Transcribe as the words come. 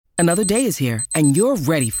Another day is here, and you're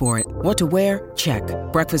ready for it. What to wear? Check.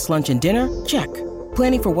 Breakfast, lunch, and dinner? Check.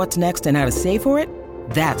 Planning for what's next and how to save for it?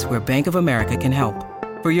 That's where Bank of America can help.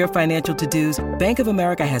 For your financial to-dos, Bank of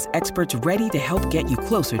America has experts ready to help get you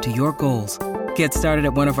closer to your goals. Get started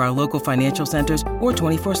at one of our local financial centers or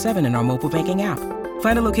 24/7 in our mobile banking app.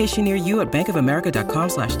 Find a location near you at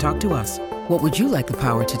bankofamerica.com/talktous. What would you like the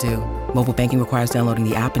power to do? Mobile banking requires downloading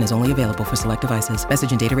the app and is only available for select devices.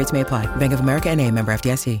 Message and data rates may apply. Bank of America N.A., member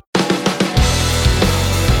FDIC.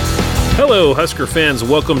 Hello, Husker fans.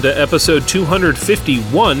 Welcome to episode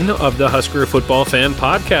 251 of the Husker Football Fan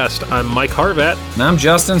Podcast. I'm Mike Harvat. And I'm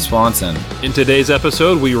Justin Swanson. In today's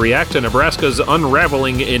episode, we react to Nebraska's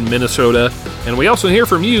unraveling in Minnesota, and we also hear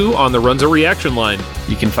from you on the Runza Reaction Line.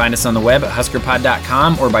 You can find us on the web at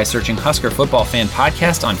huskerpod.com or by searching Husker Football Fan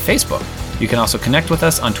Podcast on Facebook. You can also connect with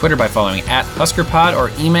us on Twitter by following @HuskerPod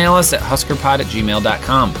or email us at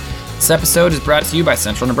huskerpod@gmail.com. This episode is brought to you by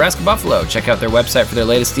Central Nebraska Buffalo. Check out their website for their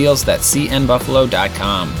latest deals. That's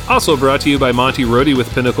cnbuffalo.com. Also brought to you by Monty Rohde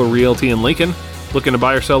with Pinnacle Realty in Lincoln. Looking to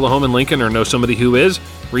buy or sell a home in Lincoln or know somebody who is?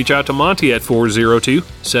 Reach out to Monty at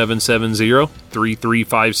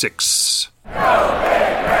 402-770-3356.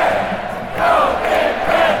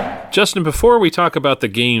 Justin, before we talk about the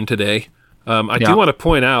game today, I do want to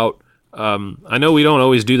point out, I know we don't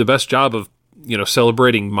always do the best job of,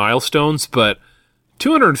 celebrating milestones, but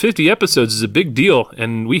 250 episodes is a big deal,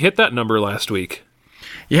 and we hit that number last week.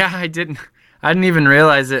 Yeah, I didn't even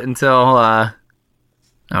realize it until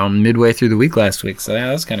midway through the week last week, so yeah,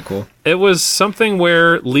 that was kind of cool. It was something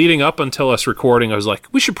where leading up until us recording, I was like,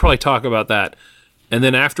 we should probably talk about that. And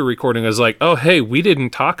then after recording, I was like, oh, hey, we didn't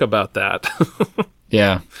talk about that.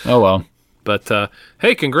 Yeah, oh well. But,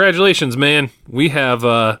 hey, congratulations, man. We have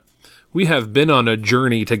been on a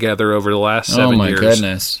journey together over the last 7 years. Oh, my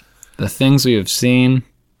goodness. The things we have seen,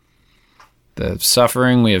 the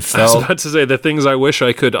suffering we have felt. I was about to say the things I wish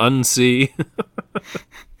I could unsee.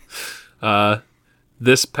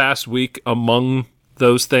 This past week among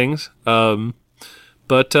those things.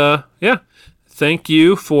 But thank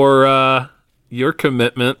you for your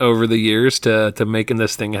commitment over the years to making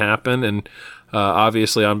this thing happen. And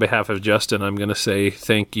obviously on behalf of Justin, I'm going to say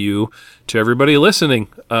thank you to everybody listening.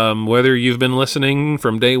 Whether you've been listening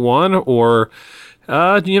from day one or,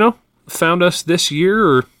 found us this year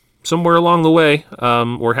or somewhere along the way.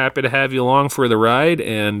 We're happy to have you along for the ride,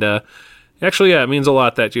 and it means a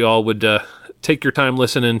lot that you all would take your time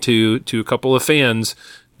listening to a couple of fans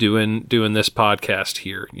doing this podcast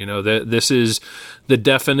here. This is the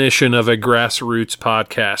definition of a grassroots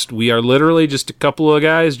podcast. We are literally just a couple of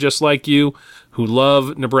guys just like you who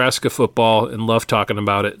love Nebraska football and love talking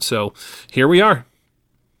about it. So here we are.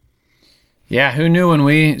 Yeah, who knew when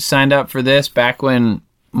we signed up for this back when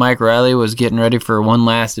Mike Riley was getting ready for one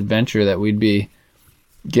last adventure that we'd be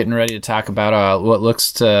getting ready to talk about what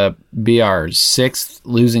looks to be our 6th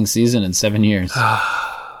losing season in 7 years.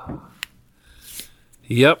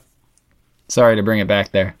 Yep. Sorry to bring it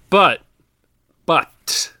back there. But, and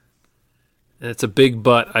it's a big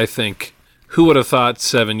but, I think. Who would have thought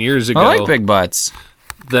 7 years ago? I like big butts.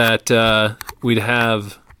 That we'd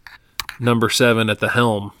have number 7 at the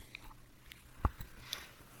helm.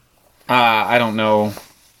 I don't know.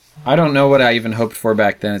 I don't know what I even hoped for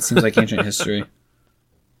back then. It seems like ancient history.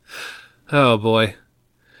 Oh, boy.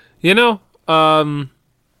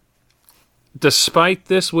 Despite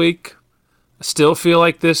this week, I still feel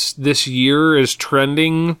like this year is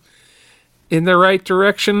trending in the right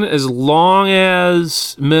direction. As long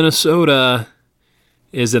as Minnesota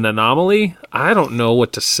is an anomaly, I don't know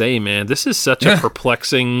what to say, man. This is such a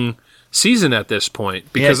perplexing season at this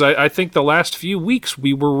point, because I think the last few weeks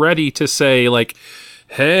we were ready to say, like,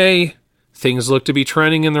 hey, things look to be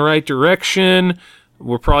trending in the right direction.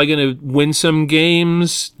 We're probably going to win some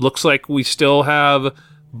games. Looks like we still have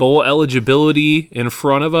bowl eligibility in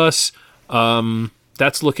front of us.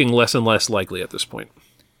 That's looking less and less likely at this point.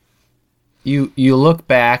 You look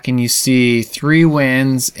back and you see 3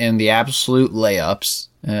 wins and the absolute layups.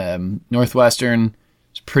 Northwestern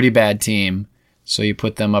is a pretty bad team, so you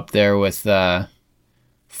put them up there with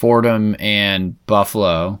Fordham and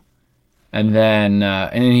Buffalo. And then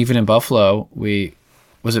even in Buffalo,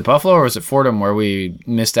 was it Buffalo or was it Fordham where we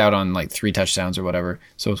missed out on like 3 touchdowns or whatever,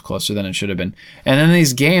 so it was closer than it should have been. And then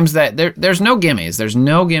these games that there's no gimmies. There's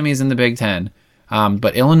no gimmies in the Big Ten.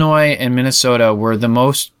 But Illinois and Minnesota were the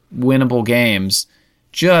most winnable games.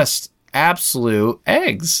 Just absolute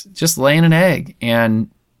eggs. Just laying an egg. And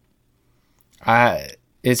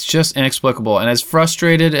it's just inexplicable. And as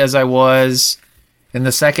frustrated as I was in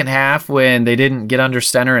the second half when they didn't get under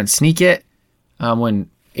center and sneak it, when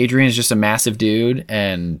Adrian is just a massive dude,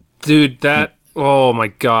 and dude, that Oh my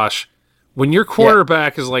gosh. When your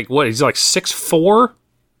quarterback is like, what, he's like 6'4"?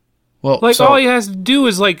 Well, Like, all he has to do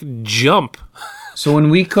is, like, jump. So when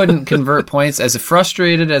we couldn't convert points, as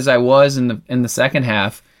frustrated as I was in the second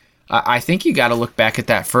half, I think you got to look back at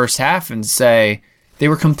that first half and say they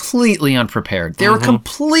were completely unprepared. They were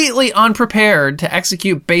completely unprepared to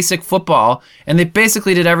execute basic football, and they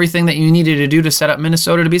basically did everything that you needed to do to set up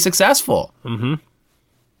Minnesota to be successful. Mm-hmm.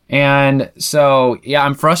 And so, yeah,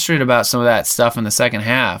 I'm frustrated about some of that stuff in the second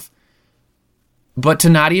half. But to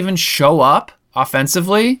not even show up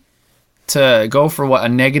offensively, to go for a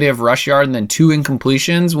negative rush yard and then 2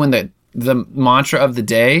 incompletions when the mantra of the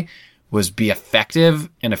day was be effective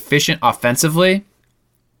and efficient offensively.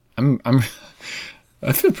 I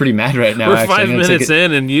feel pretty mad right now. We're 5 minutes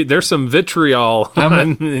in, and there's some vitriol.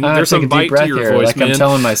 There's some bite to your voice, like man. I'm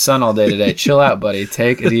telling my son all day today. Chill out, buddy.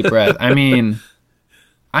 Take a deep breath. I mean,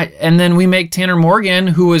 and then we make Tanner Morgan,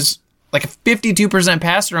 who was like a 52%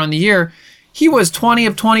 passer on the year. He was 20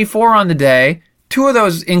 of 24 on the day. 2 of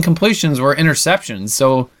those incompletions were interceptions,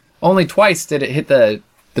 so only twice did it hit the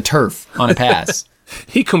turf on a pass.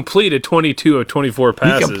 He completed 22 of 24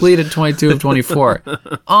 passes. He completed 22 of 24.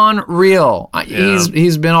 Unreal. Yeah.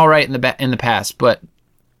 He's been all right in the past, but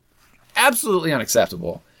absolutely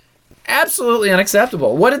unacceptable. Absolutely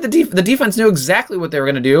unacceptable. What did the defense knew exactly what they were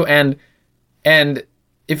going to do, and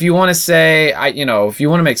if you want to say, if you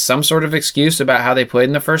want to make some sort of excuse about how they played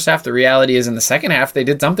in the first half, the reality is in the second half they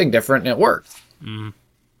did something different and it worked. Mm.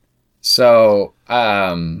 So,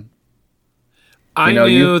 I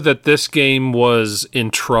knew that this game was in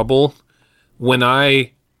trouble when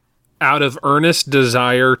I, out of earnest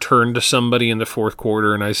desire, turned to somebody in the fourth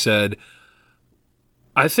quarter and I said,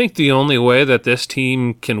 I think the only way that this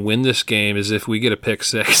team can win this game is if we get a pick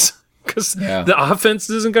six. Because the offense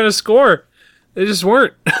isn't going to score. They just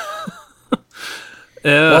weren't.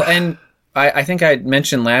 Well, and I think I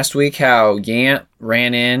mentioned last week how Gant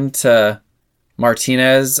ran into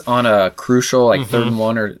Martinez on a crucial 3rd and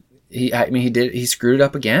 1, or he screwed it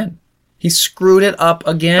up again. He screwed it up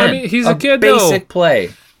again. I mean, he's a kid, basic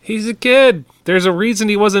play. He's a kid. There's a reason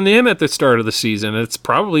he wasn't in at the start of the season. It's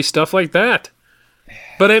probably stuff like that.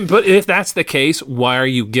 But if that's the case, why are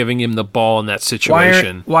you giving him the ball in that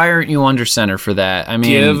situation? Why aren't you under center for that? I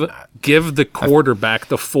mean, give the quarterback,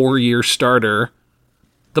 the 4-year starter,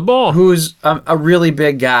 the ball. Who's a really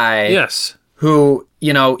big guy. Yes. Who,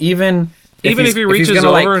 even if he reaches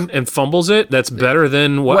over and fumbles it, that's better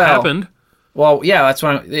than what happened. Well, yeah, that's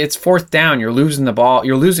why it's 4th down. You're losing the ball.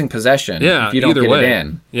 You're losing possession if you don't get it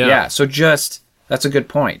in. Yeah. So that's a good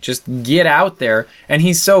point. Just get out there. And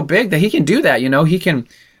he's so big that he can do that. He can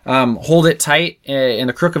hold it tight in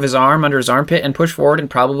the crook of his arm under his armpit and push forward and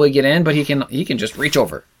probably get in, but he can just reach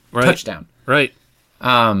over. Right. Touchdown. Right.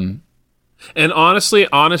 And honestly,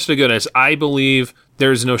 honest to goodness, I believe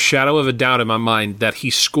there's no shadow of a doubt in my mind that he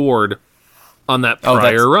scored on that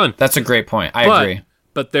prior run. That's a great point. I agree.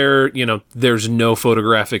 But there's no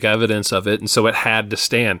photographic evidence of it, and so it had to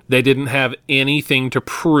stand. They didn't have anything to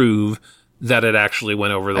prove that it actually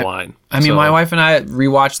went over the line. I mean, my wife and I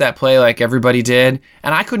rewatched that play like everybody did,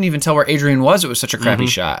 and I couldn't even tell where Adrian was. It was such a crappy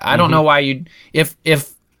shot. I don't know why if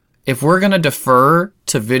we're going to defer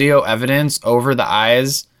to video evidence over the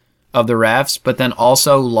eyes of the refs, but then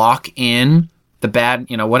also lock in the bad,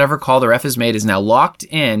 whatever call the ref has made is now locked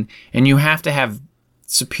in, and you have to have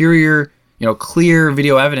superior, clear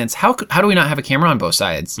video evidence. How do we not have a camera on both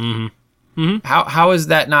sides? Mm-hmm. Mm-hmm. How is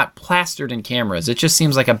that not plastered in cameras? It just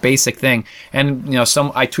seems like a basic thing. And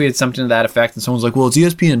I tweeted something to that effect, and someone's like, "Well, it's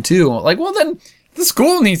ESPN too." Like, well, then the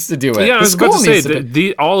school needs to do it. Yeah, I was about to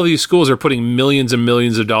say all of these schools are putting millions and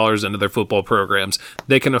millions of dollars into their football programs.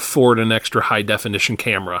 They can afford an extra high definition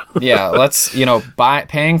camera. Yeah, let's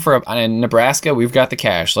paying for in Nebraska. We've got the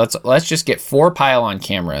cash. Let's just get 4 pylon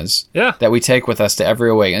cameras. Yeah. That we take with us to every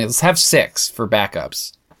away, and let's have 6 for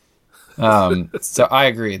backups. So I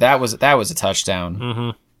agree. That was a touchdown. Mm-hmm.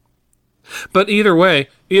 But either way,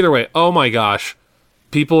 oh my gosh,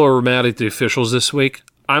 people are mad at the officials this week.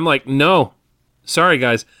 I'm like, no. Sorry,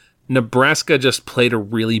 guys. Nebraska just played a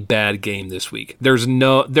really bad game this week. There's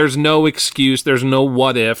no excuse. There's no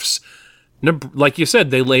what ifs. Like you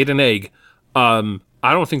said, they laid an egg. I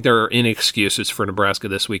don't think there are any excuses for Nebraska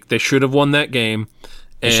this week. They should have won that game,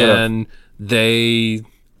 and they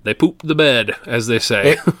pooped the bed, as they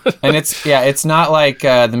say. And it's not like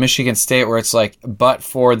the Michigan State where it's like, but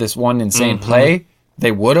for this one insane play,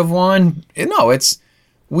 they would have won. No,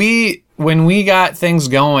 when we got things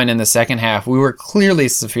going in the second half, we were clearly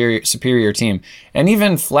superior team. And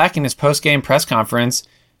even Fleck in his post-game press conference,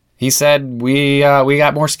 he said we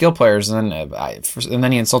got more skill players, and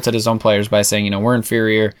then he insulted his own players by saying, we're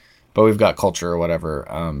inferior. but we've got culture or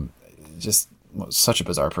whatever. Just such a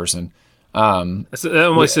bizarre person.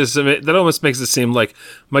 That almost makes it seem like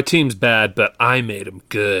my team's bad, but I made them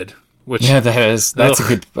good. Which, yeah, that's a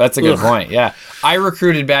good point. Yeah, I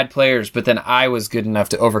recruited bad players, but then I was good enough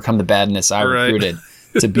to overcome the badness I recruited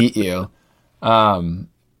to beat you.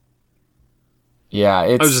 Yeah,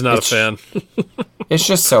 I'm just not a fan. It's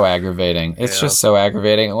just so aggravating. It's just so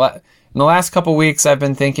aggravating. In the last couple weeks, I've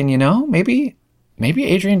been thinking, maybe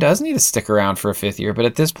Adrian does need to stick around for a 5th year. But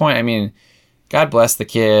at this point, I mean, God bless the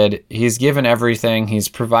kid. He's given everything. He's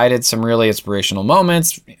provided some really inspirational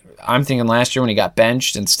moments. I'm thinking last year when he got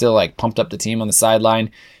benched and still like pumped up the team on the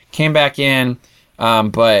sideline, came back in.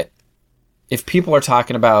 But if people are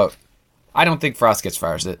talking about, I don't think Frost gets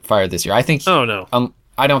fired this year. I think. Oh no.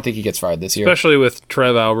 I don't think he gets fired this year, especially with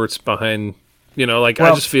Trev Alberts behind. I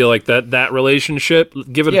just feel like that relationship.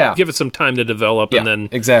 Give it some time to develop, and then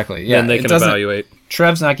exactly. Yeah, then they can evaluate.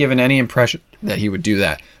 Trev's not given any impression that he would do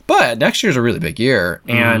that. But next year's a really big year,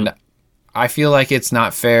 and I feel like it's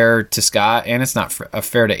not fair to Scott, and it's not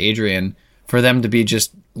fair to Adrian for them to be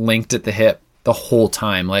just linked at the hip the whole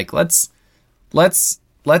time. Like let's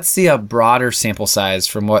see a broader sample size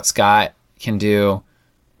from what Scott can do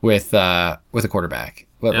with a quarterback.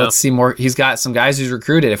 Let's see more. He's got some guys he's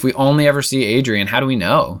recruited. If we only ever see Adrian, how do we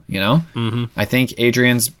know? I think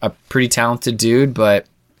Adrian's a pretty talented dude, but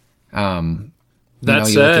that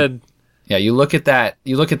said, you look at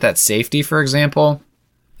that safety, for examole.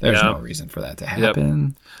 There's no reason for that to happen.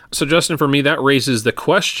 Yep. So, Justin, for me, that raises the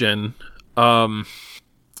question.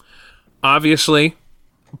 Obviously,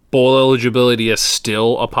 bowl eligibility is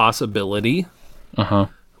still a possibility.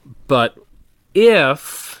 But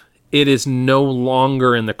if it is no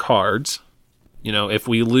longer in the cards, if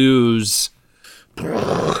we lose,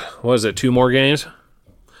 what is it, 2 more games?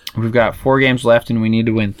 We've got 4 games left, and we need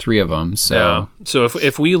to win 3 of them. So, So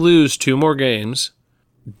if we lose 2 more games,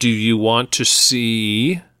 do you want to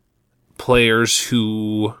see players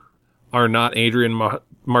who are not Adrian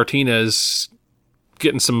Martinez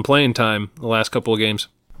getting some playing time the last couple of games?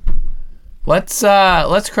 Let's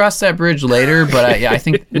cross that bridge later. But I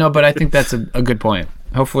think that's a good point.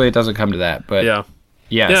 Hopefully it doesn't come to that. But I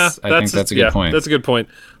think that's a good point. That's a good point.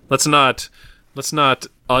 Let's not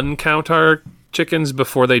uncount our chickens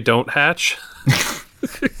before they don't hatch.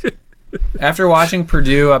 After watching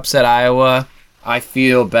Purdue upset Iowa, I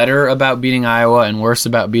feel better about beating Iowa and worse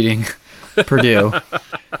about beating Purdue.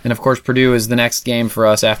 And of course, Purdue is the next game for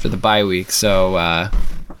us after the bye week. So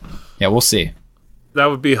we'll see. That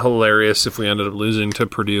would be hilarious if we ended up losing to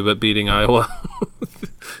Purdue but beating Iowa.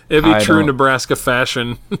 It'd be true Nebraska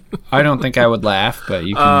fashion. I don't think I would laugh, but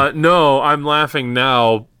you can. No, I'm laughing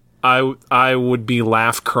now. I would be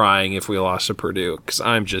laugh crying if we lost to Purdue because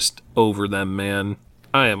I'm just over them, man.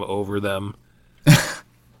 I am over them.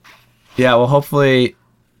 Yeah, well, hopefully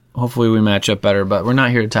we match up better, but we're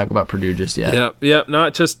not here to talk about Purdue just yet.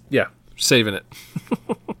 Saving it.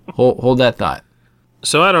 Hold that thought.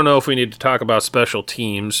 So I don't know if we need to talk about special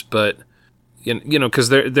teams, but because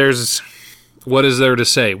there's what is there to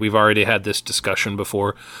say? We've already had this discussion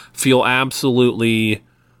before. Feel absolutely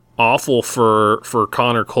awful for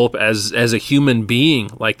Connor Culp as a human being.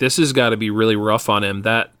 Like this has got to be really rough on him.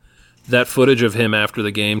 That footage of him after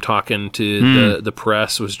the game talking to the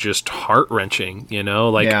press was just heart-wrenching,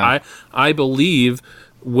 I believe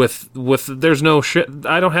with there's no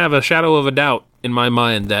I don't have a shadow of a doubt in my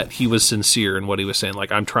mind that he was sincere in what he was saying.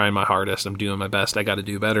 Like, I'm trying my hardest, I'm doing my best, I got to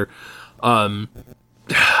do better.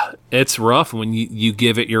 It's rough when you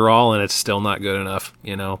give it your all and it's still not good enough,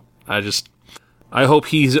 I hope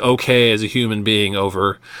he's okay as a human being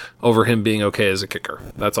over him being okay as a kicker.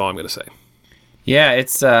 That's all I'm going to say. Yeah,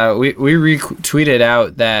 it's we retweeted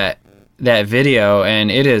out that video,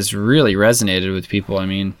 and it has really resonated with people. I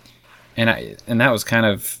mean, and that was kind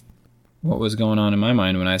of what was going on in my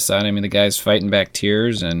mind when I saw it. I mean, the guy's fighting back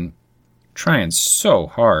tears and trying so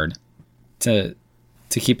hard to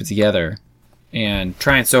keep it together, and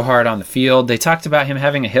trying so hard on the field. They talked about him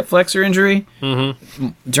having a hip flexor injury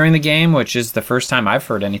during the game, which is the first time I've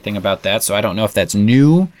heard anything about that. So I don't know if that's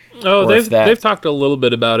new. Oh, they've talked a little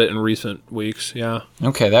bit about it in recent weeks. Yeah.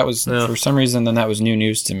 Okay, that was for some reason. Then that was new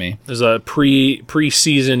news to me. There's a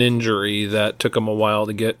preseason injury that took him a while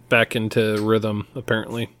to get back into rhythm.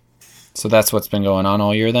 Apparently. So that's what's been going on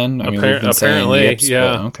all year. Then we've been apparently, yips,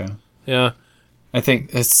 yeah. Okay. Yeah. I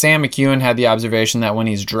think Sam McEwen had the observation that when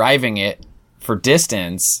he's driving it for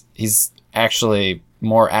distance, he's actually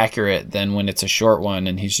more accurate than when it's a short one,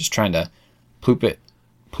 and he's just trying to poop it,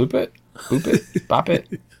 bop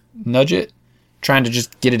it, nudge it, trying to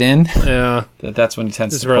just get it in. Yeah. That's when he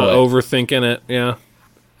tends to pull it. Overthinking it, yeah.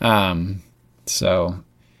 So,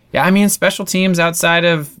 Yeah, I mean, special teams outside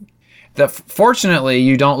of fortunately,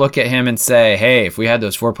 you don't look at him and say, "Hey, if we had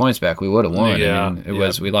those 4 points back, we would have won." Yeah, I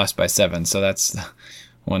mean, we lost by 7, so that's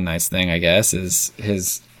one nice thing, I guess, is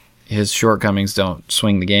his shortcomings don't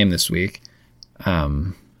swing the game this week.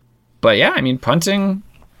 But yeah, I mean, punting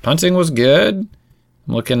was good.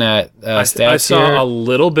 I'm looking at stats I saw here. a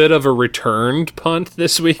little bit of a returned punt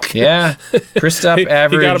this week. Yeah, Kristaps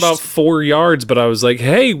averaged. He got about 4 yards, but I was like,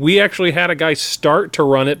 hey, we actually had a guy start to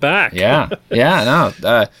run it back. Yeah, no.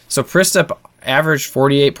 So Kristaps averaged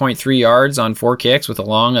 48.3 yards on 4 kicks with a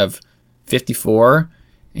long of 54,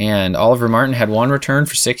 and Oliver Martin had 1 return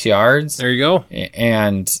for 6 yards. There you go.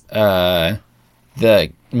 And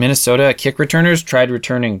the Minnesota kick returners tried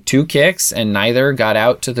returning 2 kicks, and neither got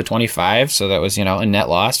out to the 25, so that was, a net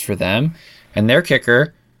loss for them. And their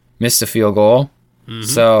kicker missed a field goal. Mm-hmm.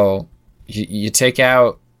 So you take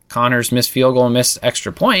out Connor's missed field goal and missed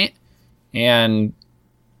extra point, and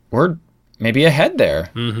we're maybe ahead there.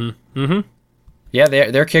 Mm-hmm. Mm-hmm. Yeah,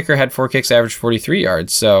 their kicker had 4 kicks, averaged 43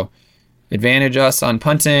 yards. So advantage us on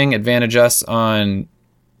punting, advantage us on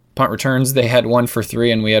punt returns. They had 1 for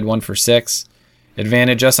 3, and we had 1 for 6.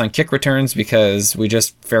 Advantage us on kick returns because we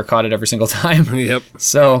just fair caught it every single time. Yep.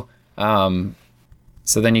 So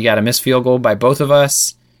then you got a missed field goal by both of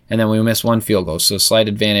us, and then we missed 1 field goal. So slight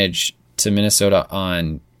advantage to Minnesota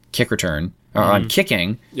on kick return or on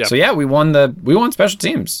kicking. Yep. So yeah, we won special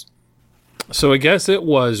teams. So I guess it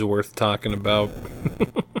was worth talking about.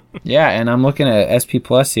 Yeah, and I'm looking at SP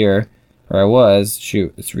Plus here, or I was.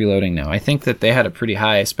 Shoot, it's reloading now. I think that they had a pretty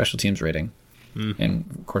high special teams rating, and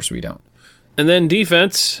of course we don't. And then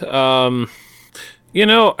defense, do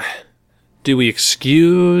we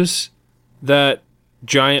excuse that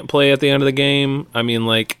giant play at the end of the game? I mean,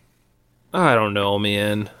 I don't know,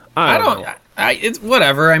 man. I don't know. It's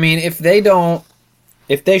whatever. I mean, if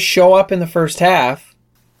they show up in the first half,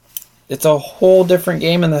 it's a whole different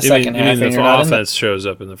game in the second half. You mean the offense shows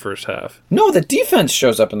up in the first half? No, the defense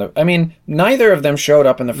shows up neither of them showed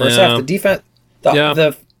up in the first half. The defense,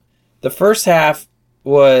 the first half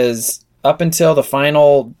was, up until the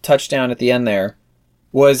final touchdown at the end there,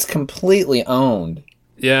 was completely owned.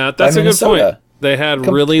 Yeah, that's a good point. They had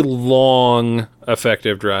really long,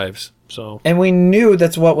 effective drives. And we knew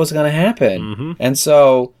that's what was going to happen. Mm-hmm. And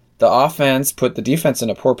so the offense put the defense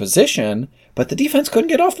in a poor position, but the defense couldn't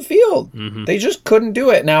get off the field. Mm-hmm. They just couldn't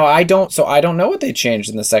do it. Now, I don't know what they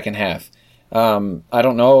changed in the second half. I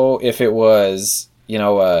don't know if it was,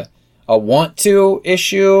 a want-to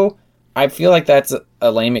issue. I feel like that's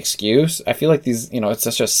a lame excuse. I feel like these, it's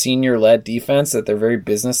such a senior-led defense that they're very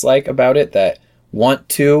businesslike about it, that want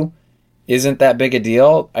to isn't that big a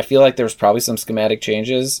deal. I feel like there's probably some schematic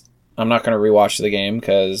changes. I'm not going to rewatch the game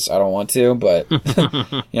because I don't want to, but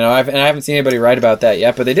I haven't seen anybody write about that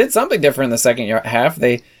yet. But they did something different in the second half.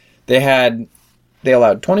 They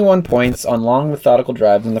allowed 21 points on long methodical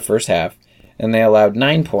drives in the first half, and they allowed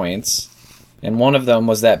 9 points, and one of them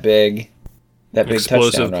was that big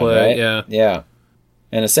explosive touchdown play, run, right? Yeah,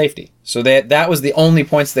 and a safety. So that was the only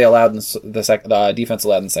points they allowed the defense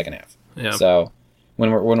allowed in the second half. Yeah. So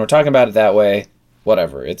when we're talking about it that way,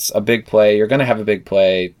 whatever. It's a big play. You're going to have a big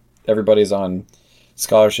play. Everybody's on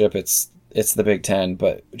scholarship. It's the Big Ten,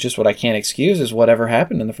 but just what I can't excuse is whatever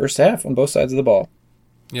happened in the first half on both sides of the ball.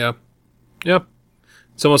 Yeah. Yep.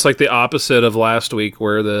 It's almost like the opposite of last week,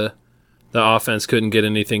 where the offense couldn't get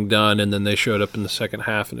anything done, and then they showed up in the second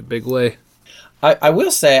half in a big way. I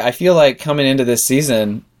will say, I feel like coming into this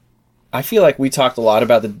season, I feel like we talked a lot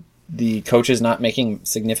about the coaches not making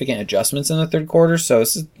significant adjustments in the third quarter. So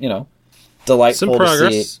it's delightful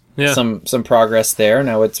to see some progress there.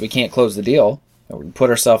 Now we can't close the deal. We put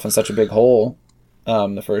ourselves in such a big hole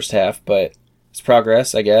the first half, but it's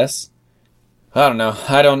progress, I guess. I don't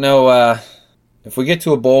know. If we get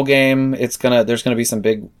to a bowl game, there's gonna be some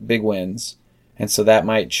big wins, and so that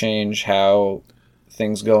might change how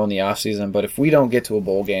things go in the offseason. But if we don't get to a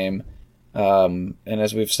bowl game, and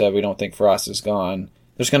as we've said, we don't think Frost is gone,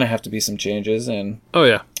 there's going to have to be some changes. And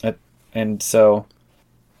so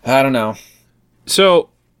I don't know. So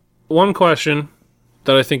one question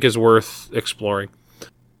that I think is worth exploring: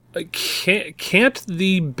 can't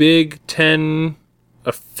the Big Ten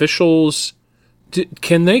officials,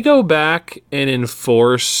 can they go back and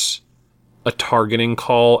enforce a targeting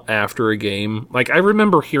call after a game? I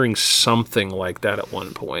remember hearing something like that at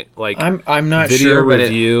one point. I'm not video sure,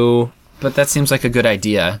 review. But that seems like a good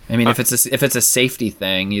idea. I mean, if it's a safety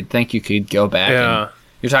thing, you'd think you could go back. Yeah. And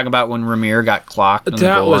you're talking about when Ramir got clocked on the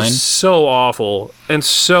that goal was line? so awful and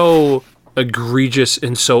so egregious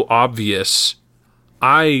and so obvious.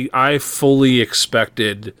 I fully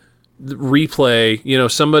expected replay,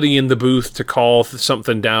 somebody in the booth to call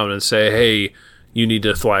something down and say, hey, you need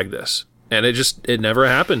to flag this. And it never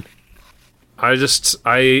happened.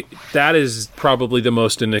 That is probably the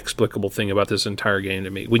most inexplicable thing about this entire game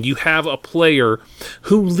to me. When you have a player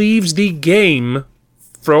who leaves the game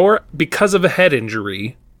because of a head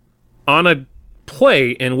injury on a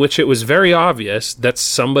play in which it was very obvious that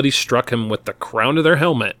somebody struck him with the crown of their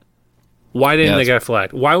helmet, why didn't they get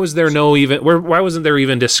flagged? Why was there why wasn't there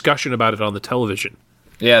even discussion about it on the television?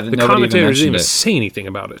 Yeah, the commentators didn't even say anything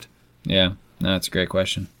about it. Yeah, no, that's a great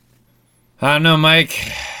question. I don't know,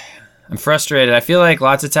 Mike. I'm frustrated. I feel like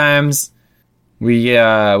lots of times we,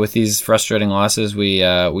 with these frustrating losses, we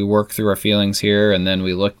work through our feelings here, and then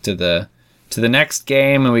we look to the next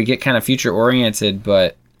game, and we get kind of future oriented.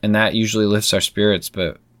 And that usually lifts our spirits.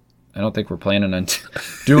 But I don't think we're planning on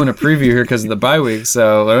doing a preview here because of the bye week.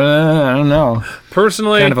 So I don't know.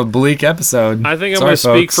 Personally, kind of a bleak episode. I think I'm going to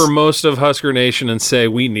speak for most of Husker Nation and say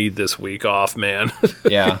we need this week off, man.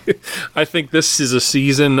 Yeah, I think this is a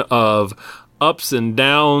season of ups and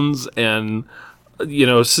downs, and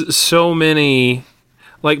so many.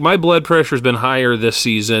 Like, my blood pressure's been higher this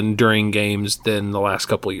season during games than the last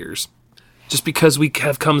couple of years, just because we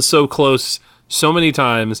have come so close so many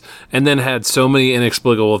times and then had so many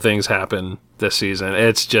inexplicable things happen this season.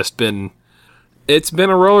 It's been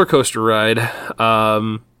a roller coaster ride,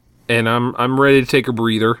 and I'm ready to take a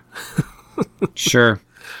breather. Sure.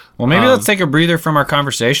 Well, maybe let's take a breather from our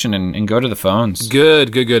conversation and go to the phones.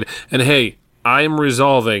 Good. And hey, I am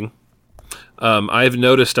resolving. I've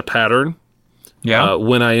noticed a pattern. Yeah.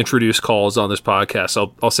 When I introduce calls on this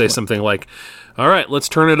podcast, I'll say something like, "All right, let's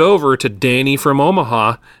turn it over to Danny from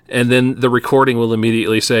Omaha," and then the recording will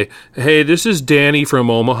immediately say, "Hey, this is Danny from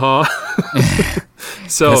Omaha."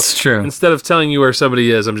 So that's true. Instead of telling you where somebody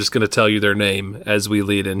is, I'm just going to tell you their name as we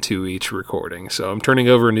lead into each recording. So I'm turning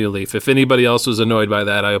over a new leaf. If anybody else was annoyed by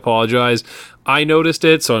that, I apologize. I noticed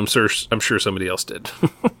it, so I'm sure somebody else did.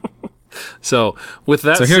 So with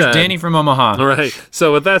that said... So here's Danny from Omaha. All right.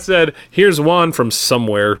 So with that said, here's Juan from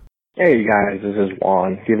somewhere. Hey guys, this is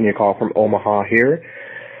Juan, giving you a call from Omaha here.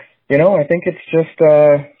 I think it's just,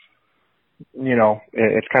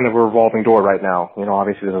 it's kind of a revolving door right now.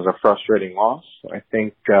 Obviously this is a frustrating loss. I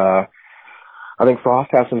think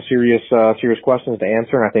Frost has some serious questions to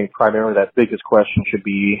answer, and I think primarily that biggest question should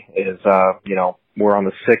be is, we're on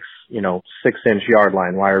the 6-inch yard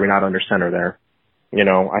line. Why are we not under center there?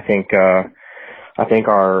 I think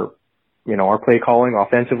our play calling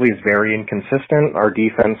offensively is very inconsistent. Our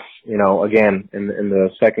defense, again, in the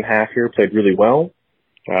second half here played really well.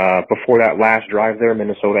 Before that last drive there,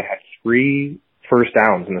 Minnesota had 3 first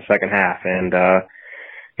downs in the second half. And,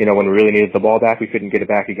 when we really needed the ball back, we couldn't get it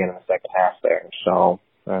back again in the second half there. So,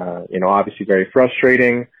 obviously very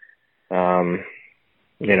frustrating. Trying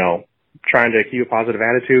to keep a positive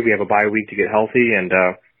attitude. We have a bye week to get healthy and,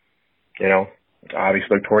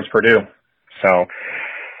 obviously look towards Purdue. So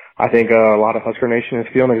I think a lot of Husker Nation is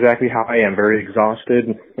feeling exactly how I am, very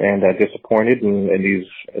exhausted and disappointed in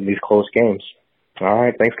these close games. All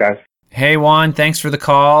right, thanks, guys. Hey, Juan, thanks for the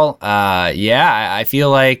call. I feel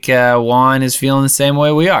like Juan is feeling the same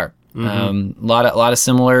way we are. Mm-hmm. A lot of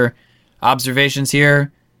similar observations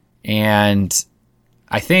here, and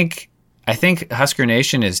I think Husker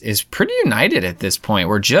Nation is pretty united at this point.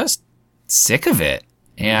 We're just sick of it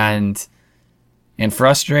and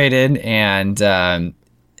frustrated, and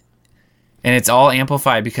it's all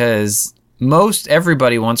amplified because most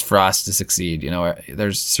everybody wants Frost to succeed.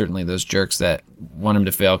 There's certainly those jerks that want him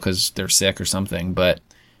to fail because they're sick or something, but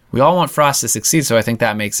we all want Frost to succeed. So I think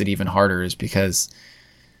that makes it even harder, is because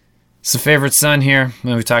it's the favorite son here.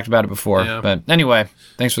 We've talked about it before, But anyway,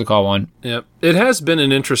 thanks for the call, Juan. Yeah, it has been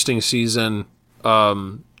an interesting season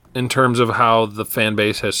in terms of how the fan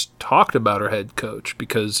base has talked about our head coach,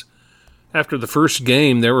 because after the first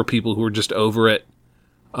game, there were people who were just over it.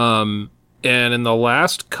 And in the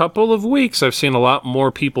last couple of weeks, I've seen a lot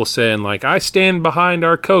more people saying, like, I stand behind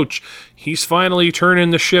our coach. He's finally turning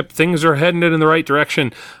the ship. Things are heading in the right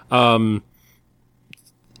direction. It'll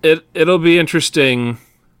be interesting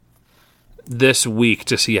this week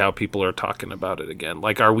to see how people are talking about it again.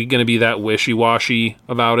 Like, are we going to be that wishy-washy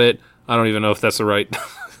about it? I don't even know if that's the right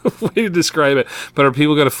way to describe it, but are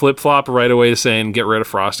people going to flip-flop right away to saying get rid of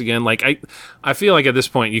Frost again? Like, I feel like at this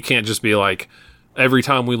point you can't just be like, every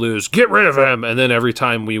time we lose, get rid of him, and then every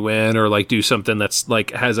time we win or like do something that's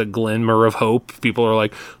like has a glimmer of hope, people are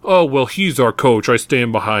like, oh well, he's our coach, I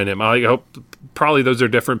stand behind him. I hope probably those are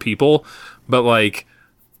different people, but like,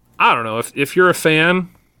 I don't know, if you're a fan,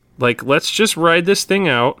 like, let's just ride this thing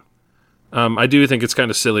out. I do think it's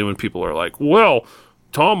kind of silly when people are like, well,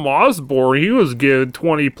 Tom Osborne, he was given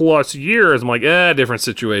 20 plus years. I'm like, different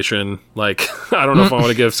situation. Like, I don't know if I want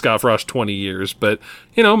to give Scott Frost 20 years, but,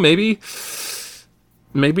 maybe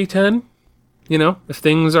 10. If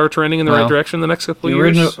things are trending in the right direction the next couple of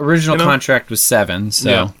years. The original contract was 7,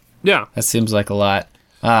 so yeah, that seems like a lot.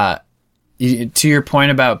 To your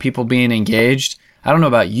point about people being engaged, I don't know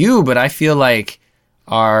about you, but I feel like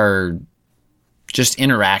our just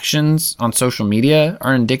interactions on social media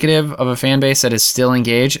are indicative of a fan base that is still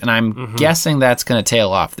engaged, and I'm guessing that's going to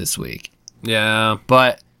tail off this week. Yeah.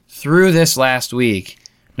 But through this last week,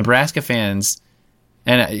 Nebraska fans,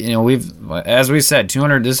 and we've, as we said,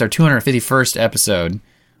 this is our 251st episode.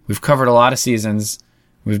 We've covered a lot of seasons.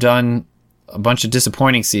 We've done a bunch of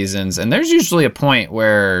disappointing seasons, and there's usually a point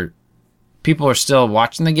where people are still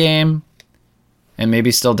watching the game and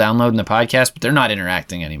maybe still downloading the podcast, but they're not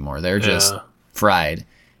interacting anymore. They're just fried.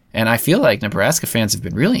 And I feel like Nebraska fans have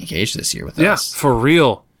been really engaged this year with us. Yeah, for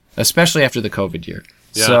real. Especially after the COVID year.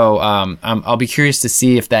 Yeah. So I'll be curious to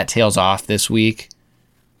see if that tails off this week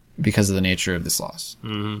because of the nature of this loss.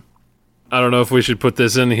 Mm-hmm. I don't know if we should put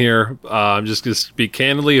this in here. I'm just going to speak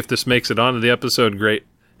candidly. If this makes it onto the episode, great.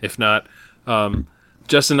 If not,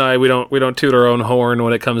 Justin and I, we don't toot our own horn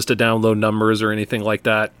when it comes to download numbers or anything like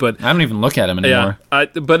that. But I don't even look at them anymore. Yeah,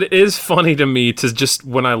 but it is funny to me to just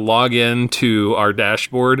when I log into our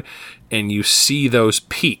dashboard and you see those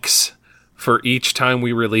peaks for each time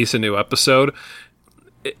we release a new episode.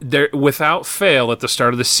 There, without fail, at the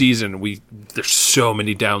start of the season, there's so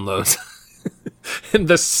many downloads. And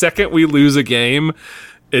the second we lose a game,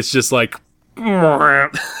 it's just like, yeah,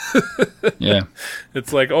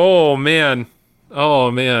 it's like, oh man.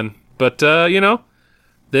 But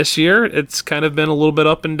this year it's kind of been a little bit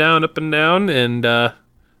up and down, and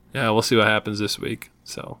we'll see what happens this week.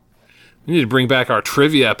 So we need to bring back our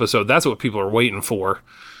trivia episode. That's what people are waiting for.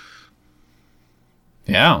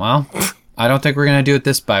 Yeah, well, I don't think we're gonna do it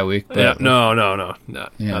this bye week. But yeah, no, not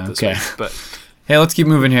this week. But hey, let's keep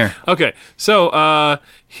moving here. Okay, so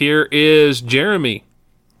here is Jeremy,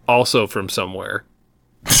 also from somewhere.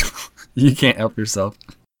 You can't help yourself.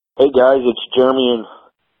 Hey guys, it's Jeremy in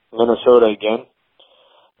Minnesota again.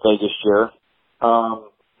 Vegas here. I'm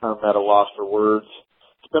at a loss for words.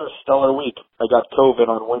 It's been a stellar week. I got COVID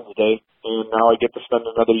on Wednesday, and now I get to spend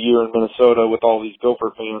another year in Minnesota with all these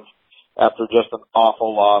Gopher fans after just an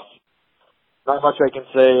awful loss. Not much I can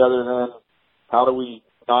say other than how do we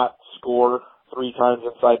not score 3 times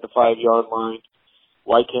inside the 5-yard line?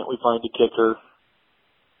 Why can't we find a kicker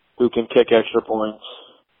who can kick extra points?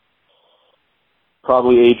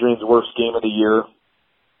 Probably Adrian's worst game of the year.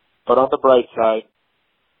 But on the bright side,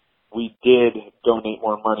 we did donate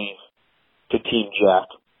more money to Team Jack.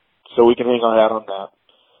 So we can hang our hat on that.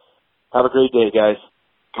 Have a great day, guys.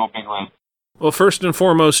 Go Big Red. Well, first and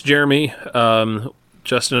foremost, Jeremy,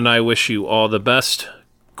 Justin and I wish you all the best.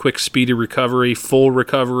 Quick, speedy recovery, full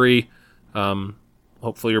recovery.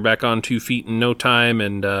 Hopefully you're back on 2 feet in no time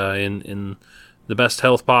and in the best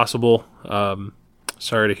health possible.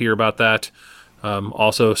 Sorry to hear about that.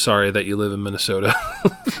 Also, sorry that you live in Minnesota.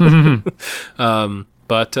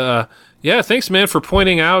 But thanks, man, for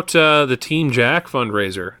pointing out the Team Jack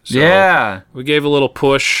fundraiser. So yeah. We gave a little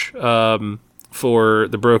push for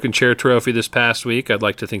the Broken Chair Trophy this past week. I'd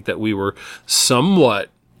like to think that we were somewhat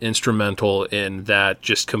instrumental in that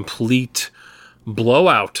just complete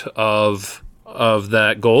blowout of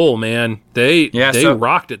that goal, man. They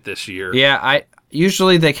rocked it this year. Yeah,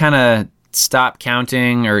 usually they kind of stop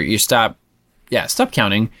counting, or you stop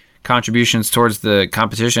counting contributions towards the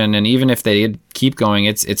competition, and even if they did keep going,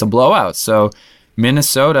 it's a blowout. So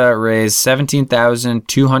Minnesota raised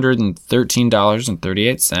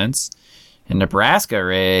 $17,213.38, and Nebraska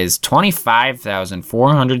raised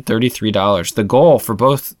 $25,433. The goal for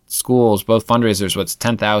both schools, both fundraisers, was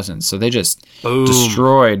 $10,000. So they just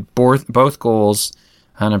destroyed both goals.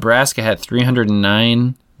 Nebraska had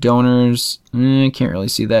 309 donors. Can't really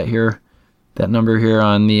see that here. That number here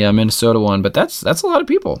on the Minnesota one, but that's a lot of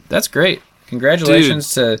people. That's great.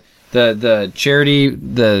 Congratulations to the charity,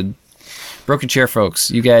 the Broken Chair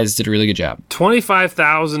folks. You guys did a really good job.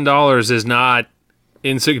 $25,000 is not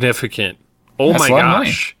insignificant. Oh my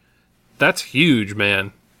gosh, that's huge,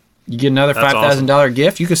 man. You get another $5,000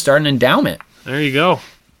 gift. You could start an endowment. There you go.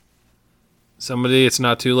 Somebody, it's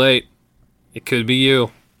not too late. It could be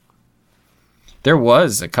you. There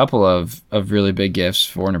was a couple of really big gifts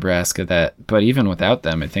for Nebraska but even without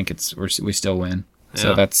them, I think we still win. Yeah.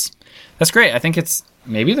 So that's great. I think it's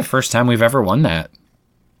maybe the first time we've ever won that.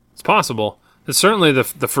 It's possible. It's certainly the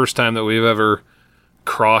first time that we've ever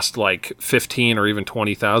crossed like 15 or even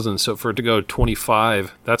 20,000. So for it to go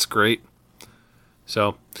 25, that's great.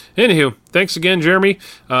 So, anywho, thanks again, Jeremy.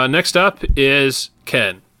 Next up is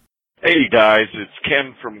Ken. Hey guys, it's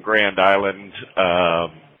Ken from Grand Island.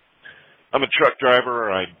 I'm a truck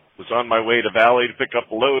driver. I was on my way to Valley to pick up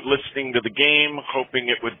a load, listening to the game, hoping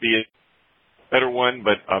it would be a better one,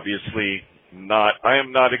 but obviously not. I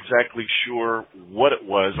am not exactly sure what it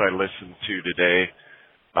was I listened to today.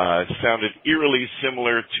 It sounded eerily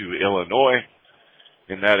similar to Illinois,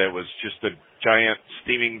 in that it was just a giant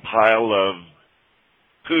steaming pile of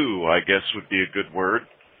poo, I guess would be a good word.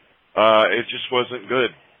 It just wasn't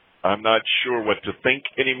good. I'm not sure what to think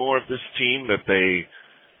anymore of this team, that they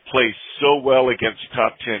play so well against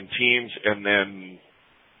top 10 teams and then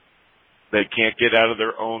they can't get out of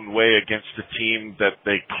their own way against a team that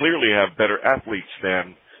they clearly have better athletes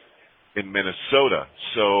than in Minnesota.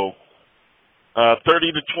 So,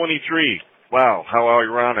 30-23. Wow, how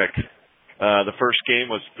ironic. The first game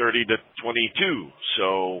was 30-22.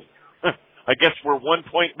 So, I guess we're 1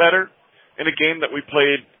 point better in a game that we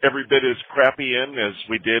played every bit as crappy in as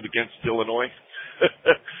we did against Illinois.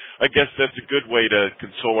 I guess that's a good way to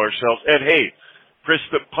console ourselves. And hey, Chris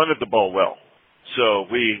punted the ball well. So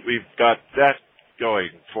we've got that going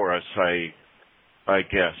for us, I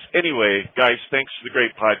guess. Anyway, guys, thanks for the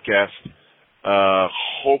great podcast.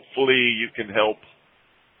 Hopefully you can help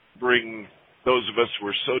bring those of us who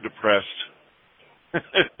are so depressed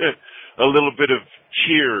a little bit of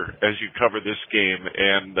cheer as you cover this game.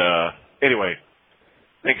 And anyway,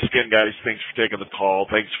 thanks again, guys. Thanks for taking the call.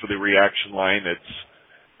 Thanks for the reaction line. It's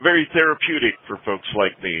very therapeutic for folks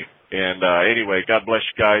like me. And anyway, God bless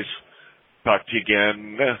you guys. Talk to you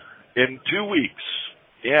again in 2 weeks.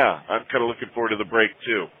 Yeah, I'm kind of looking forward to the break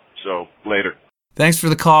too. So later. Thanks for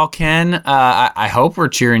the call, Ken. I hope we're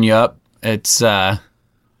cheering you up. It's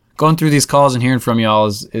going through these calls and hearing from y'all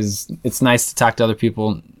is it's nice to talk to other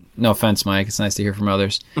people. No offense, Mike. It's nice to hear from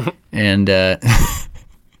others. And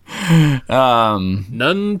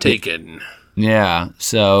none taken. Yeah.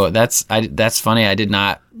 So that's funny. I did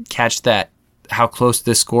not catch that, how close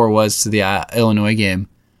this score was to the Illinois game.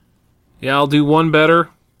 Yeah, I'll do one better.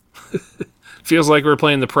 Feels like we're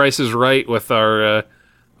playing the Price is Right with our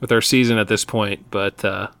season at this point. But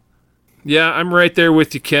yeah, I'm right there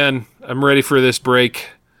with you, Ken. I'm ready for this break.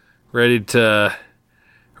 Ready to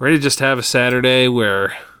just have a Saturday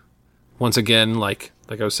where, once again, like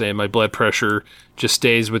I was saying, my blood pressure just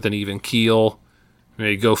stays with an even keel.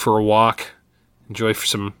 Maybe go for a walk, enjoy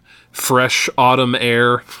some fresh autumn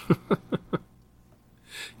air.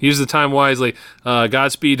 Use the time wisely.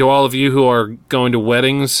 Godspeed to all of you who are going to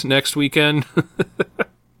weddings next weekend.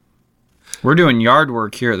 We're doing yard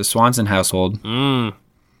work here at the Swanson household. You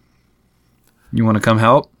want to come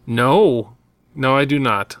help? No, I do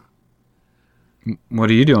not. What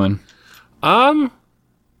are you doing? I'm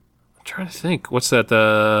trying to think. What's that?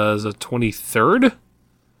 The 23rd?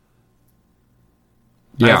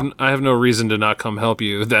 Yeah. I have no reason to not come help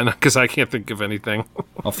you then, because I can't think of anything.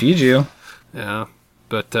 I'll feed you. Yeah,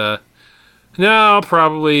 but no, I'll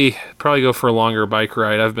probably go for a longer bike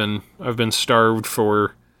ride. I've been starved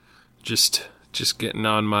for just getting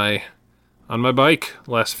on my bike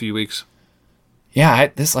the last few weeks. Yeah,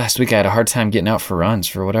 this last week I had a hard time getting out for runs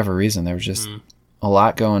for whatever reason. There was just a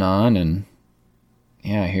lot going on, and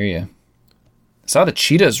yeah, I hear you. I saw the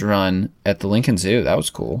cheetahs run at the Lincoln Zoo. That was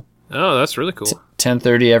cool. Oh, that's really cool.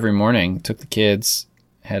 10:30 every morning. Took the kids,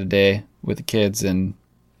 had a day with the kids, and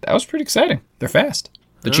that was pretty exciting. They're fast.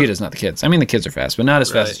 The cheetahs, not the kids. I mean, the kids are fast, but not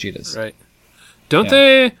as fast as cheetahs. Right. Don't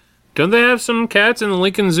they have some cats in the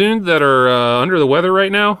Lincoln Zoo that are under the weather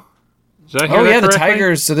right now? Did I hear that the correctly?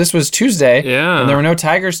 tigers. So this was Tuesday. Yeah. And there were no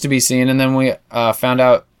tigers to be seen, and then we found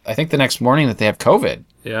out, I think the next morning, that they have COVID.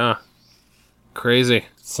 Yeah. Crazy.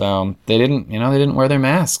 So they didn't wear their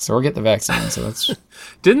masks or get the vaccine. So that's.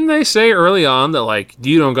 Didn't they say early on that, like,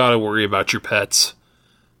 you don't got to worry about your pets?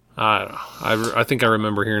 I don't know. I think I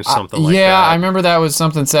remember hearing something like that. Yeah, I remember that was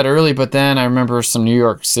something said early, but then I remember some New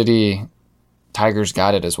York City tigers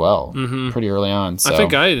got it as well pretty early on. So. I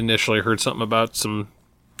think I initially heard something about some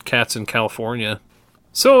cats in California.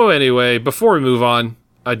 So anyway, before we move on,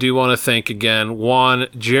 I do want to thank again Juan,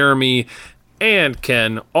 Jeremy, and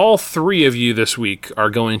Ken. All three of you this week are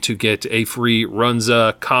going to get a free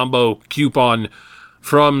Runza combo coupon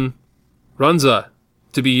from Runza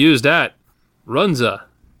to be used at Runza.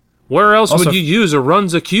 Where else would you use a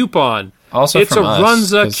Runza coupon? Also, it's from a us,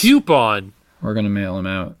 Runza coupon. We're gonna mail them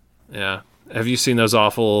out. Yeah. Have you seen those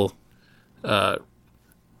awful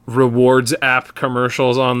rewards app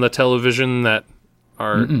commercials on the television that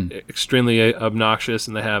are extremely obnoxious,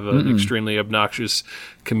 and they have an extremely obnoxious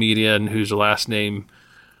comedian whose last name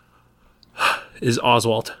is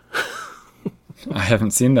Oswald? I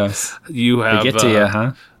haven't seen those. You have. They get to you,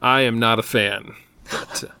 huh? I am not a fan.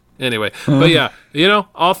 But, anyway, but yeah,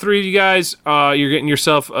 all three of you guys, you're getting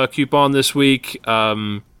yourself a coupon this week.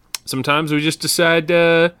 Sometimes we just decide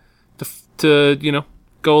to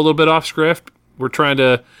go a little bit off script. We're trying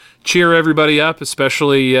to cheer everybody up,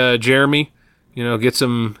 especially Jeremy. Get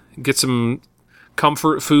some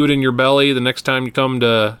comfort food in your belly the next time you come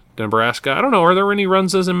to Nebraska. I don't know. Are there any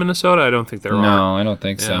Runzas in Minnesota? I don't think there are. No, I don't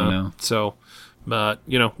think so. No. So, but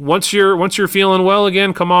once you're feeling well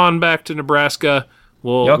again, come on back to Nebraska.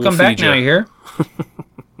 We'll come back now. You hear?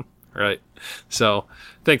 Right. So,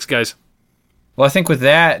 thanks, guys. Well, I think with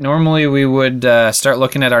that, normally we would start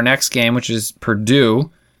looking at our next game, which is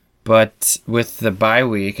Purdue. But with the bye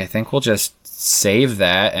week, I think we'll just save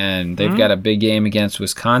that. And they've got a big game against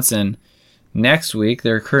Wisconsin next week.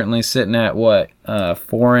 They're currently sitting at what?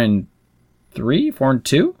 4-3?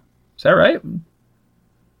 4-2? Is that right?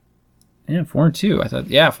 Yeah, 4-2. I thought,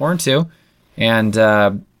 4-2.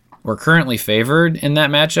 And we're currently favored in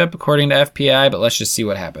that matchup, according to FPI. But let's just see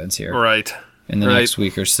what happens here. Right. In the next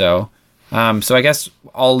week or so. So I guess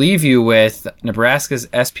I'll leave you with Nebraska's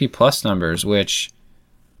SP Plus numbers, which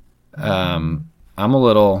I'm a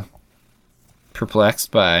little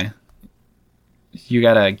perplexed by. You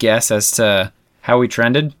got a guess as to how we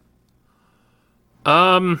trended?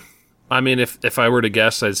 I mean, if I were to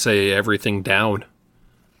guess, I'd say everything down.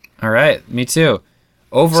 All right, me too.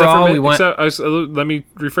 Overall, we went. Let me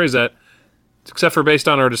rephrase that. Except for based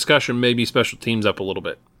on our discussion, maybe special teams up a little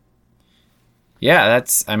bit. Yeah,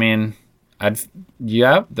 those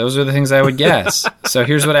are the things I would guess. So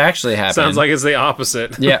here's what actually happened. Sounds like it's the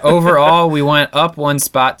opposite. Yeah, overall, we went up one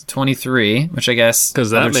spot to 23, which I guess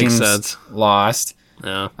because that makes sense. Lost.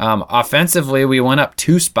 Yeah. Offensively, we went up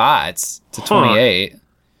 2 spots to 28.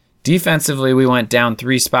 Defensively, we went down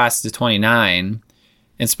 3 spots to 29.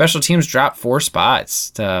 And special teams dropped 4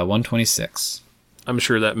 spots to 126. I'm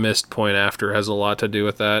sure that missed point after has a lot to do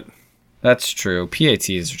with that. That's true. PATs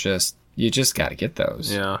are you just got to get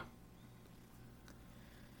those. Yeah.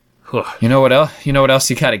 You know what else? You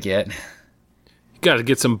got to get? You got to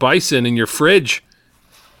get some bison in your fridge.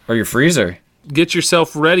 Or your freezer. Get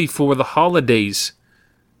yourself ready for the holidays.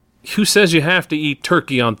 Who says you have to eat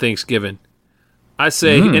turkey on Thanksgiving? I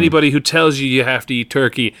say anybody who tells you have to eat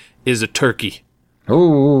turkey is a turkey.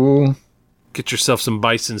 Ooh. Get yourself some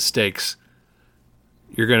bison steaks.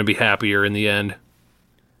 You're going to be happier in the end.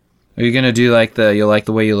 Are you going to do you'll like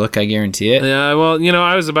the way you look, I guarantee it? Yeah, well,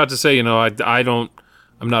 I was about to say,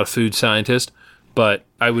 I'm not a food scientist, but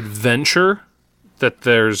I would venture that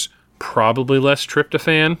there's probably less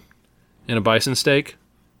tryptophan in a bison steak.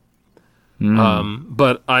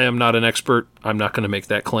 But I am not an expert. I'm not going to make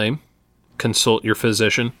that claim. Consult your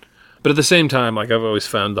physician. But at the same time, I've always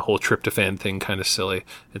found the whole tryptophan thing kind of silly.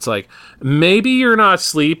 It's like, maybe you're not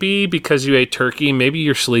sleepy because you ate turkey. Maybe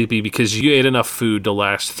you're sleepy because you ate enough food to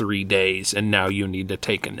last 3 days, and now you need to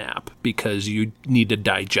take a nap because you need to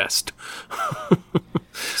digest.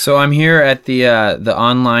 So I'm here at the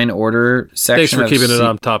online order section. Thanks for keeping it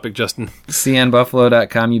on topic, Justin.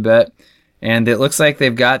 cnbuffalo.com, you bet. And it looks like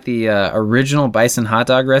they've got the original bison hot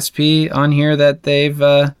dog recipe on here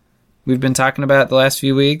that we've been talking about the last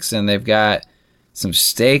few weeks, and they've got some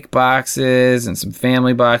steak boxes and some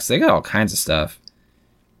family boxes. They got all kinds of stuff.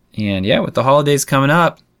 And yeah, with the holidays coming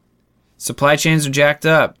up, supply chains are jacked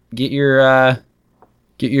up. Get your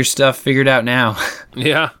stuff figured out now.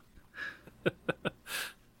 Yeah.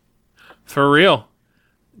 For real.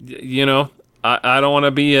 I don't want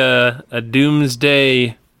to be a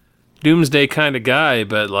doomsday kind of guy,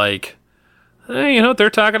 but they're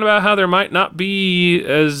talking about how there might not be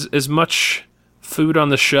as much food on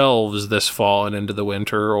the shelves this fall and into the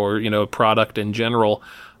winter, or product in general.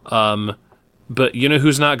 But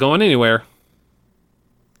who's not going anywhere?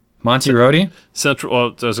 Monty Rhodey? Central.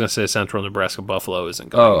 Well, I was going to say Central Nebraska Buffalo isn't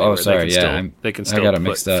going anywhere. Sorry. They can still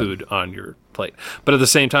put food on your plate. But at the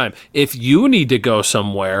same time, if you need to go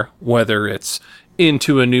somewhere, whether it's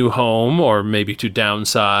into a new home or maybe to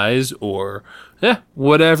downsize or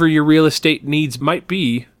whatever your real estate needs might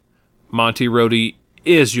be, Monty Rhodey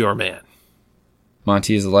is your man.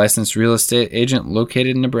 Monty is a licensed real estate agent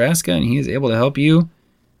located in Nebraska, and he is able to help you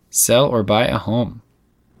sell or buy a home.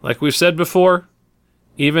 Like we've said before,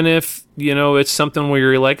 even if, it's something where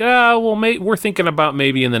you're like, we're thinking about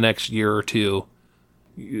maybe in the next year or two,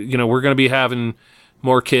 we're going to be having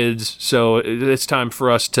more kids, so it's time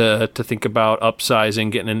for us to think about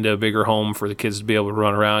upsizing, getting into a bigger home for the kids to be able to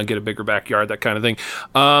run around, get a bigger backyard, that kind of thing.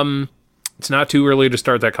 It's not too early to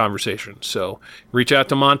start that conversation. So reach out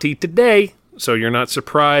to Monty today so you're not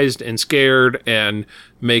surprised and scared and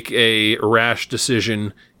make a rash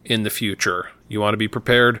decision in the future. You want to be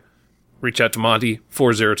prepared? Reach out to Monty,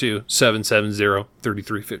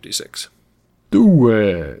 402-770-3356. Do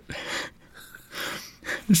it. I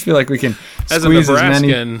just feel like we can As a squeeze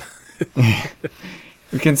Nebraskan,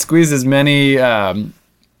 we can squeeze as many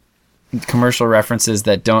commercial references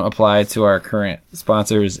that don't apply to our current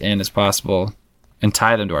sponsors in as possible and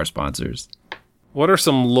tie them to our sponsors. what are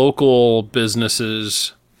some local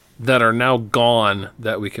businesses that are now gone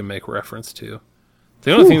that we can make reference to?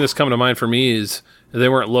 The only thing that's coming to mind for me is they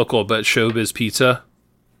weren't local, but Showbiz Pizza.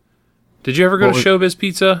 Did you ever go to Showbiz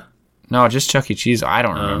Pizza? No, just Chuck E. Cheese. I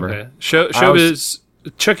don't remember. Okay. Showbiz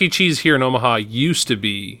Chuck E. Cheese here in Omaha used to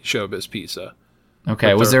be Showbiz Pizza.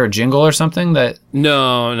 Okay, was there a jingle or something that...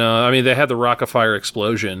 No. I mean, they had the Rock-afire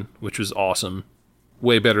Explosion, which was awesome.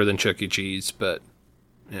 Way better than Chuck E. Cheese, but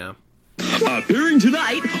yeah. Appearing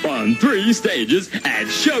tonight on 3 stages at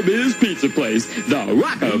Showbiz Pizza Place, the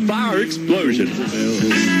Rock-afire Explosion.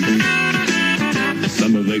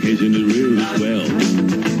 Summer vacation is real swell.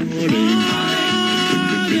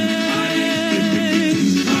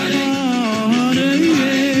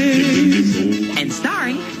 And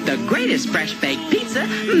starring the greatest fresh baked pizza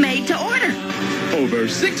made to order. Over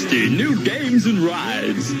 60 new games and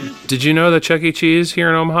rides. Did you know that Chuck E. Cheese here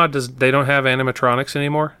in Omaha, they don't have animatronics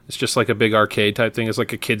anymore? It's just like a big arcade type thing. It's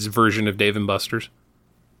like a kid's version of Dave & Buster's.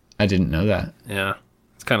 I didn't know that. Yeah.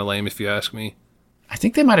 It's kind of lame if you ask me. I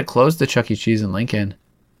think they might have closed the Chuck E. Cheese in Lincoln.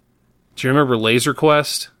 Do you remember Laser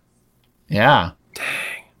Quest? Yeah.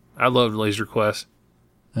 I loved Laser Quest.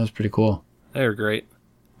 That was pretty cool. They were great.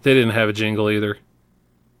 They didn't have a jingle either.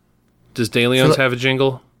 Does De Leon's have a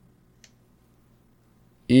jingle?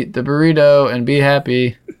 Eat the burrito and be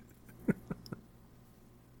happy.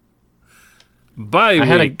 Bye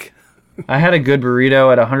week. I had a good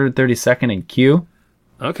burrito at 132nd and Q.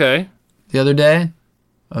 Okay. The other day.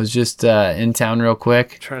 I was just in town real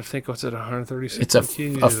quick. I'm trying to think what's at 136. It's a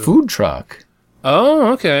food truck.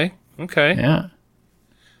 Oh, okay. Okay. Yeah.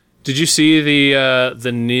 Did you see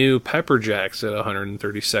the new Pepper Jacks at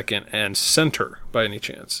 132nd and Center by any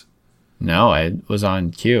chance? No, I was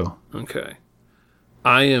on Q. Okay.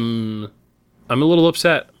 I'm a little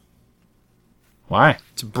upset. Why?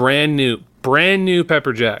 It's brand new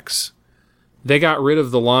Pepper Jacks. They got rid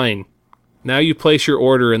of the line. Now you place your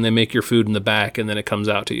order and they make your food in the back and then it comes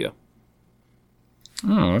out to you.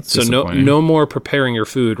 Oh, that's so no more preparing your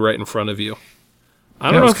food right in front of you.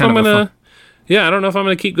 I don't know if I'm gonna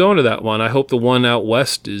keep going to that one. I hope the one out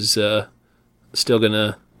west is still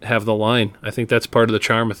gonna have the line. I think that's part of the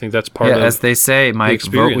charm. I think that's part of as they say, Mike,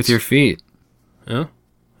 vote with your feet. Yeah.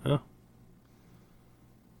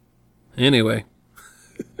 Anyway.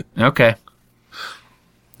 Okay.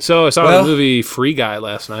 So I saw the movie Free Guy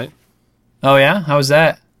last night. Oh yeah? How was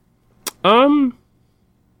that? It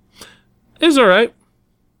was all right.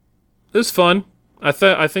 It was fun. I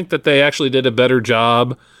think that they actually did a better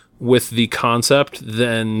job with the concept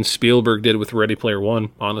than Spielberg did with Ready Player One,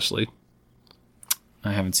 honestly.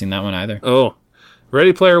 I haven't seen that one either. Oh.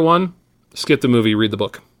 Ready Player One, skip the movie, read the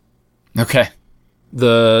book. Okay.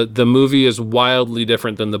 The movie is wildly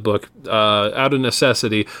different than the book. Out of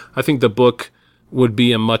necessity, I think the book would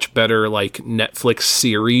be a much better like Netflix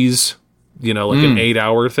series, like an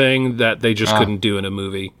 8-hour thing that they just couldn't do in a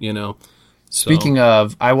movie, So. Speaking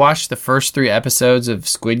of, I watched the first 3 episodes of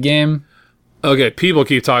Squid Game. Okay, people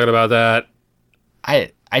keep talking about that.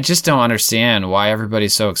 I just don't understand why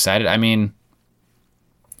everybody's so excited. I mean,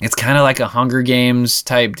 it's kind of like a Hunger Games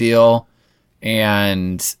type deal,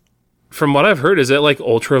 and from what I've heard, is it like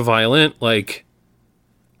ultra violent? Like,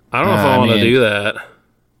 I don't know if I want to do that.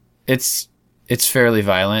 It's fairly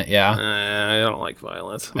violent, yeah. I don't like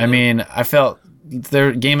violence. I mean, I felt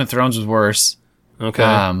their Game of Thrones was worse.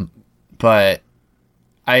 Okay. But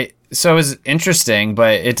so it was interesting,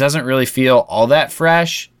 but it doesn't really feel all that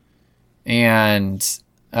fresh. And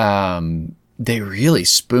they really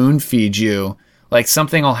spoon feed you. Like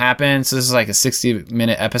something will happen. So this is like a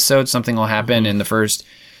 60-minute episode. Something will happen in the first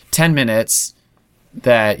 10 minutes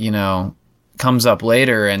that, comes up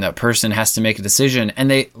later and that person has to make a decision.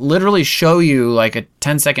 And they literally show you like a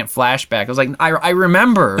 10-second flashback. I was like, I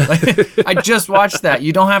remember. I just watched that.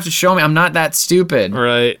 You don't have to show me. I'm not that stupid.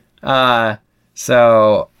 Right.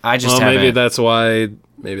 So I just haven't. Maybe that's why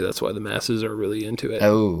the masses are really into it.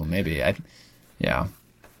 Oh, maybe. Yeah.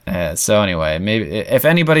 So anyway, maybe if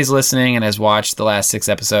anybody's listening and has watched the last 6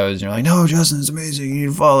 episodes and you're like, no, Justin's amazing, you need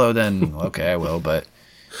to follow, then okay, I will. But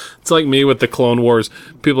it's like me with the Clone Wars.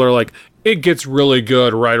 People are like, it gets really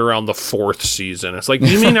good right around the 4th season. It's like,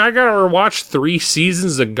 you mean I gotta watch 3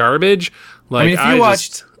 seasons of garbage? Like, I mean,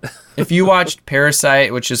 if you watched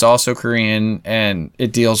Parasite, which is also Korean, and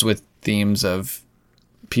it deals with themes of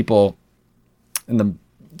people and the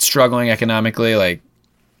struggling economically. Like,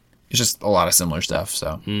 it's just a lot of similar stuff.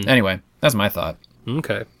 So anyway, that's my thought.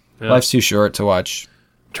 Okay. Yeah. Life's too short to watch.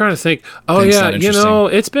 I'm trying to think. Oh yeah,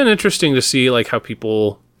 it's been interesting to see like how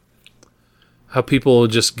people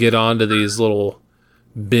just get onto these little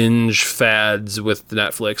binge fads with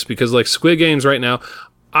Netflix, because like Squid Games right now,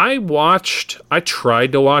 I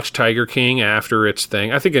tried to watch Tiger King after its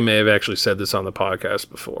thing. I think I may have actually said this on the podcast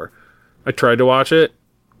before. I tried to watch it.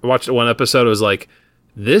 I watched one episode. It was like,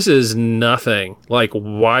 this is nothing. Like,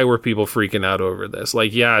 why were people freaking out over this?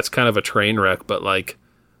 Like, yeah, it's kind of a train wreck, but like,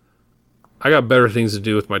 I got better things to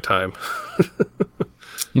do with my time.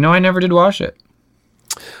 I never did watch it.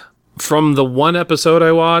 From the one episode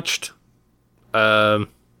I watched,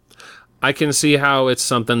 I can see how it's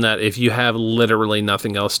something that if you have literally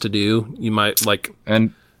nothing else to do, you might like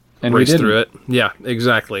and race through it. Yeah,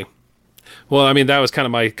 exactly. Well, I mean, that was kind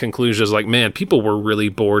of my conclusion, is like, man, people were really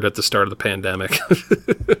bored at the start of the pandemic.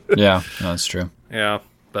 Yeah, no, that's true. Yeah,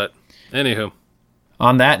 but anywho.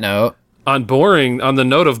 On that note. On the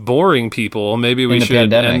note of boring people, maybe we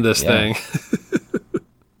should end this thing.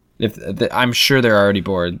 I'm sure they're already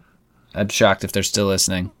bored. I'm shocked if they're still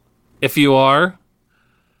listening. If you are,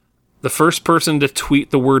 the first person to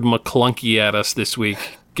tweet the word McClunky at us this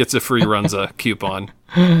week gets a free Runza coupon.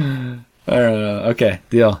 I don't know. Okay,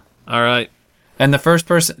 deal. All right. And the first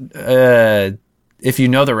person, if you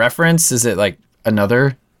know the reference, is it like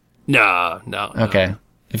another? No. Okay. No.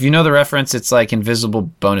 If you know the reference, it's like invisible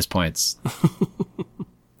bonus points.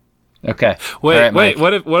 Okay. Wait.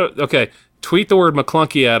 What? Okay. Tweet the word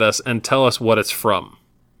McClunky at us and tell us what it's from.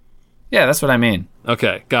 Yeah, that's what I mean.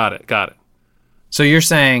 Okay. Got it. So you're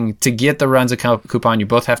saying to get the Runza coupon, you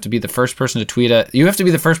both have to be the first person to tweet at. You have to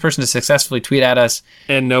be the first person to successfully tweet at us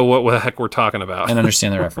and know what the heck we're talking about and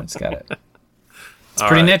understand the reference. Got it. It's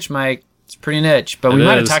pretty niche, Mike. It's pretty niche, but we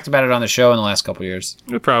might have talked about it on the show in the last couple of years.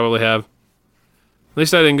 We probably have. At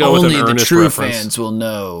least I didn't go with an earnest reference. Only the true fans will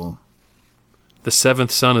know. The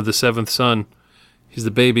seventh son of the seventh son. He's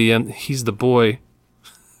the baby and he's the boy.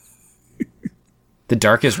 The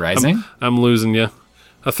dark is rising? I'm losing you.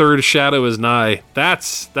 A third shadow is nigh.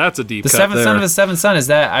 That's a deep cut. The seventh son of the seventh son, is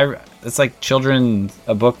that it's like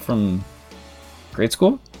a book from grade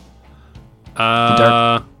school?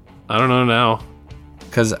 I don't know now.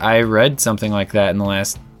 Because I read something like that in the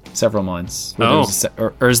last several months.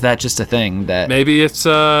 Or is that just a thing that maybe it's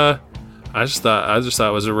I just thought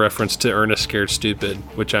it was a reference to Ernest Scared Stupid,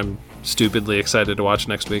 which I'm stupidly excited to watch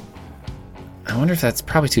next week. I wonder if that's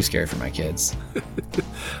probably too scary for my kids.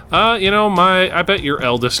 I bet your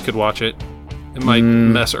eldest could watch it. It might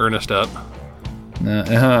mess Ernest up.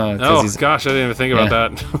 Gosh, I didn't even think about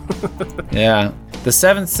that. Yeah. The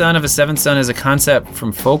seventh son of a seventh son is a concept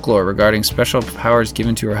from folklore regarding special powers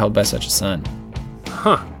given to or held by such a son.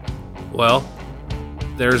 Huh. Well,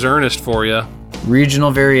 there's Ernest for you.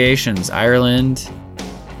 Regional variations. Ireland.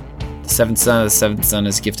 The seventh son of the seventh son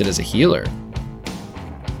is gifted as a healer.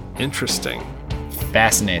 Interesting.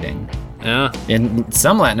 Fascinating. Yeah. In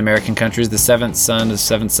some Latin American countries, the seventh son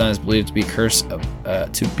is believed to be cursed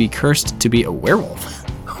to be a werewolf.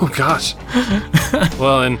 Oh gosh.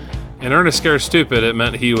 Well, in Ernest Scared Stupid, it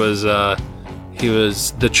meant he was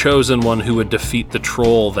the chosen one who would defeat the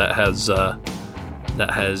troll that has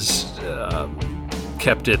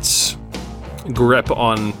kept its grip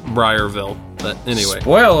on Briarville. But anyway.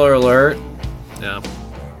 Spoiler alert. Yeah.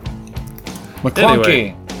 McClunky.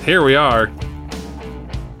 Anyway, here we are.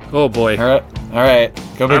 Oh boy. All right.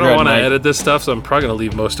 Go Big Red. I don't want to edit this stuff, so I'm probably going to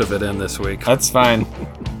leave most of it in this week. That's fine.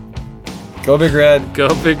 Go Big Red. Go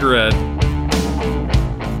Big Red.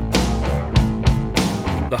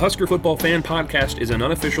 The Husker Football Fan Podcast is an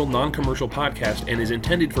unofficial, non-commercial podcast and is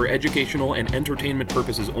intended for educational and entertainment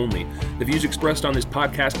purposes only. The views expressed on this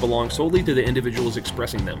podcast belong solely to the individuals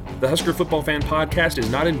expressing them. The Husker Football Fan Podcast is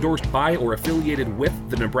not endorsed by or affiliated with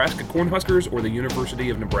the Nebraska Cornhuskers or the University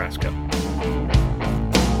of Nebraska.